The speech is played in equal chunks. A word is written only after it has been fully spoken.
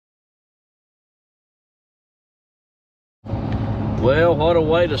Well, what a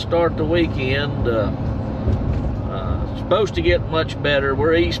way to start the weekend. Supposed to get much better.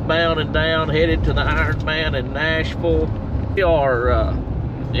 We're eastbound and down, headed to the Ironman in Nashville. We are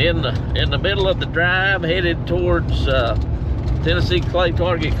in the middle of the drive, headed towards Tennessee Clay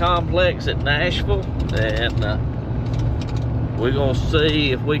Target Complex at Nashville, and we're gonna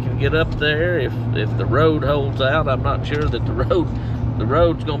see if we can get up there. If the road holds out, I'm not sure that the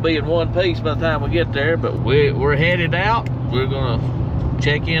road's gonna be in one piece by the time we get there, but we're headed out. We're gonna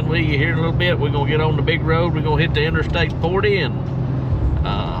check in with you here in a little bit. We're gonna get on the big road. We're gonna hit the Interstate 40 and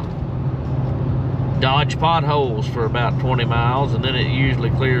dodge potholes for about 20 miles, and then it usually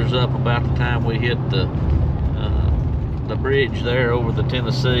clears up about the time we hit the bridge there over the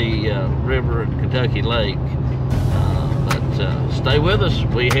Tennessee River and Kentucky Lake. But stay with us.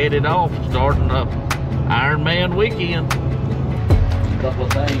 We headed off, starting up Ironman weekend. A couple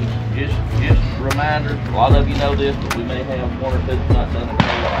of things, just reminders. A lot of you know this, but we may have one or two that's not done it in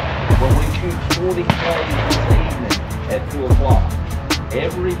a while. When we shoot 40 plays this evening at 2 o'clock,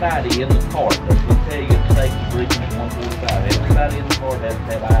 everybody in the cart, that's what I tell you at safety briefing at 1:45, everybody in the cart has to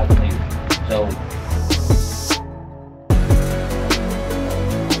have eyes and ears. So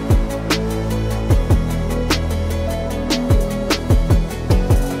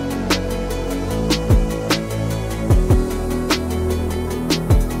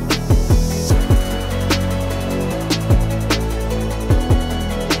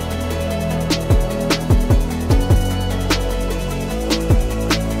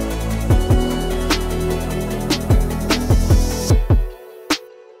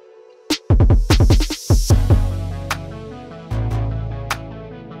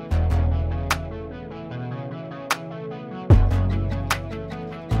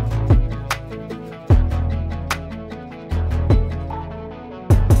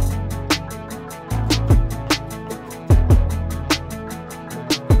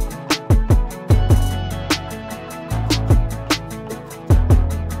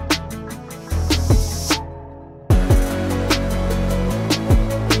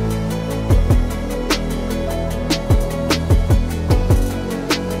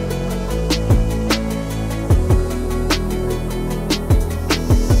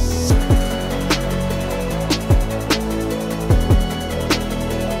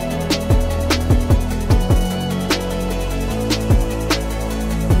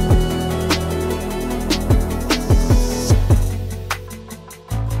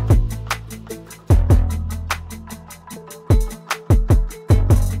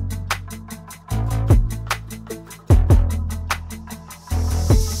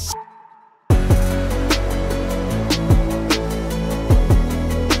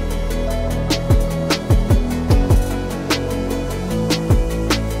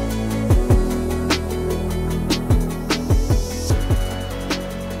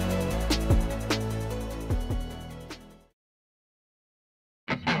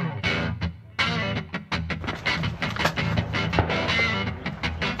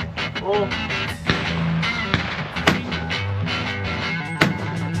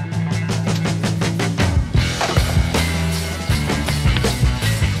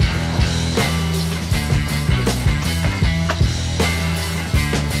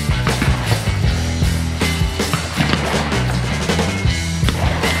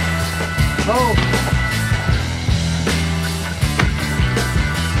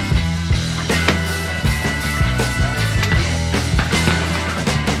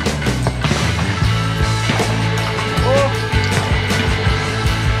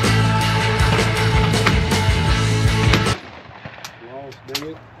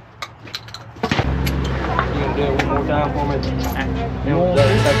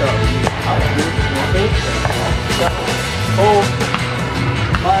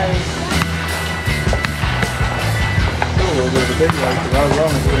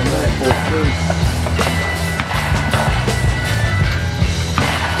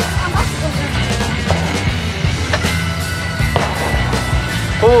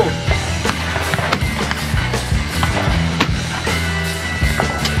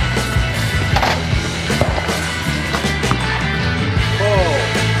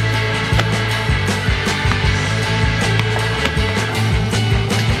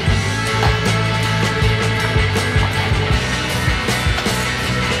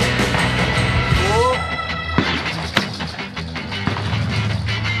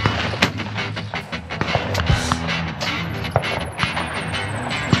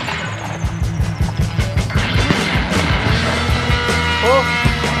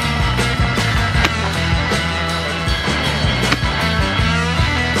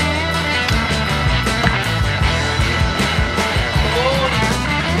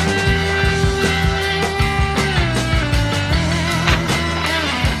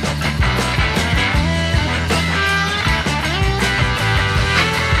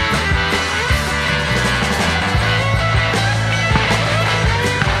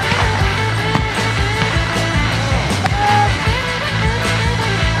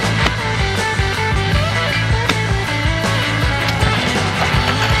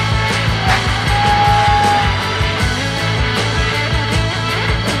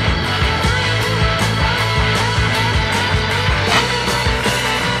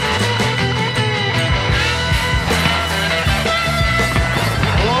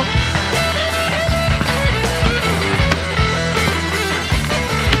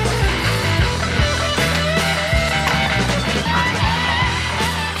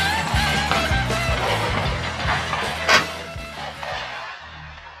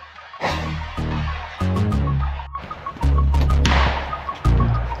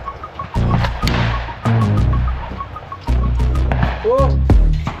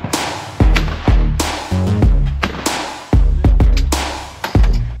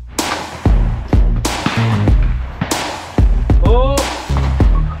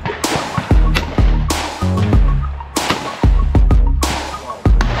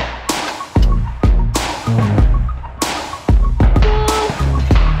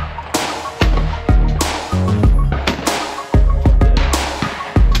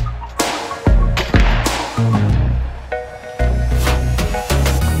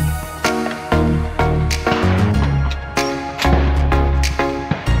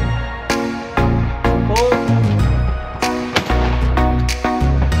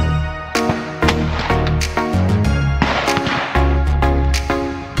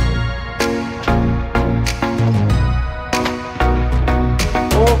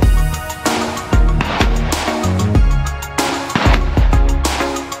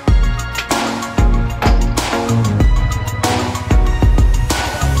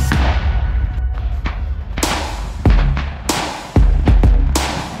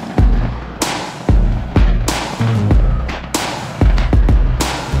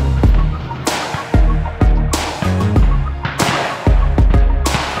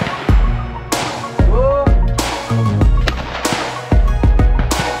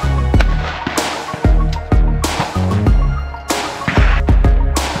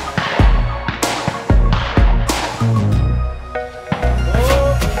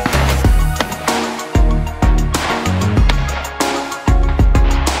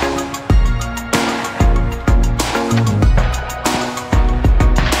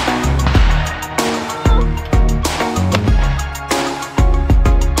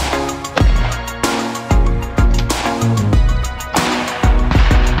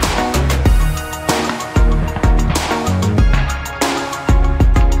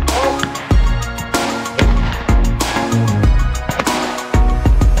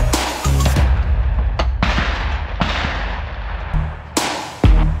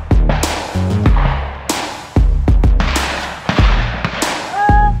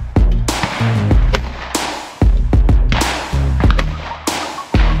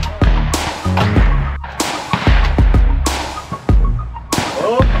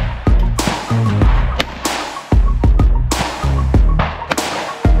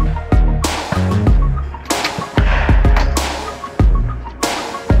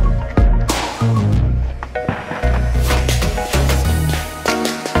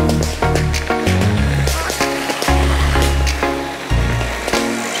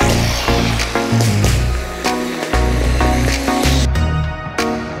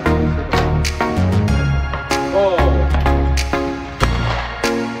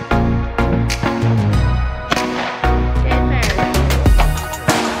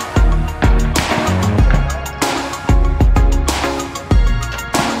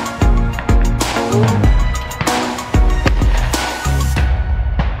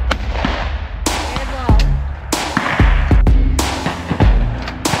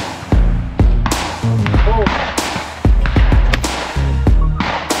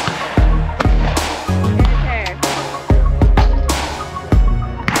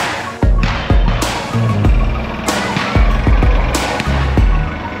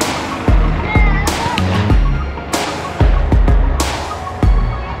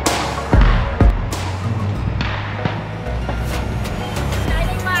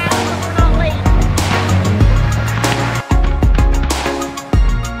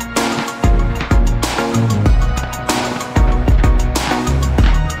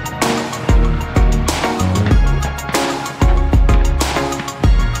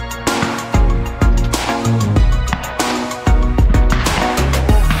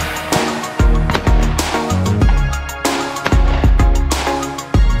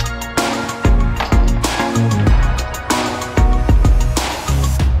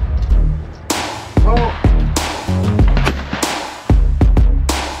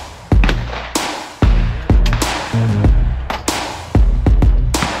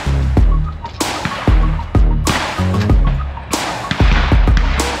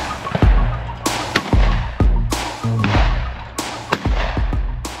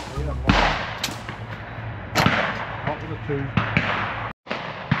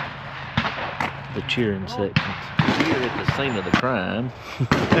The cheering section. Here at the scene of the crime. So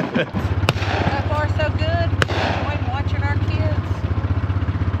far, so good. Enjoying watching our kids.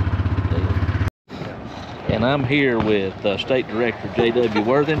 And I'm here with State Director J.W.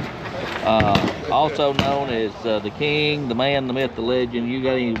 Worthing, also known as the King, the man, the myth, the legend. You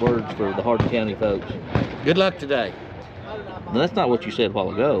got any words for the Hardin County folks? Good luck today. No, that's not what you said a while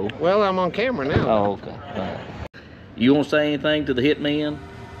ago. Well, I'm on camera now. Oh, okay. All right. You want to say anything to the hitmen?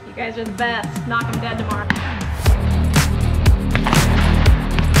 You guys are the best. Knock them dead tomorrow.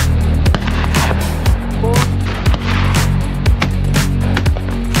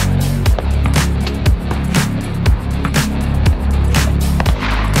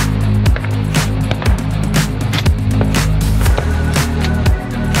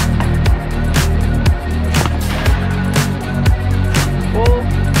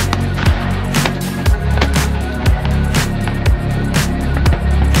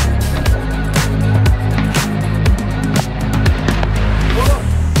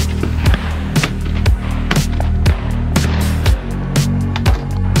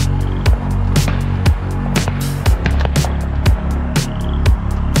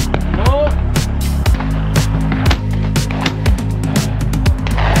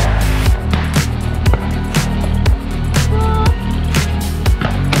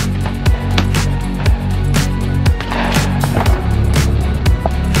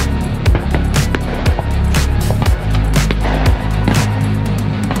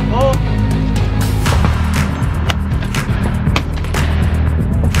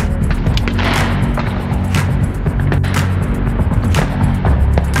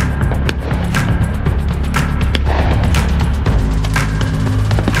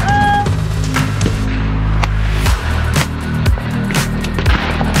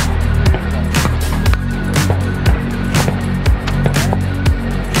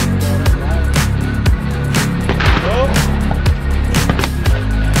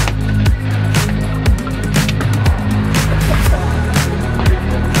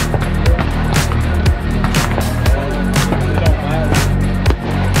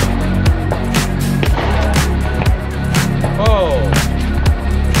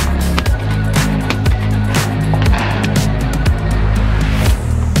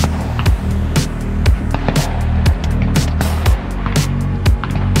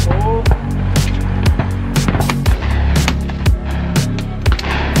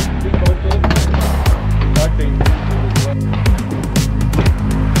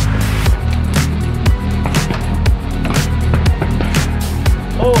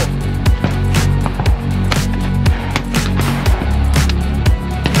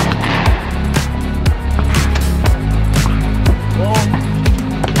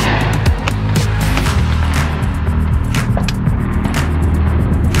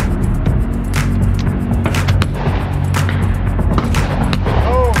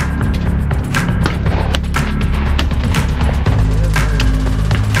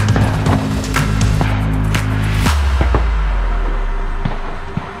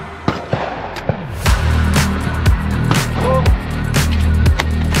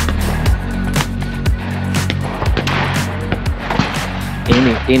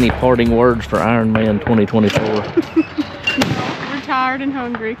 Any parting words for Ironman 2024? We're tired and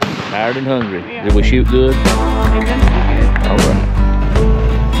hungry. Tired and hungry. Yeah. Did we shoot good? They've been so good. All right.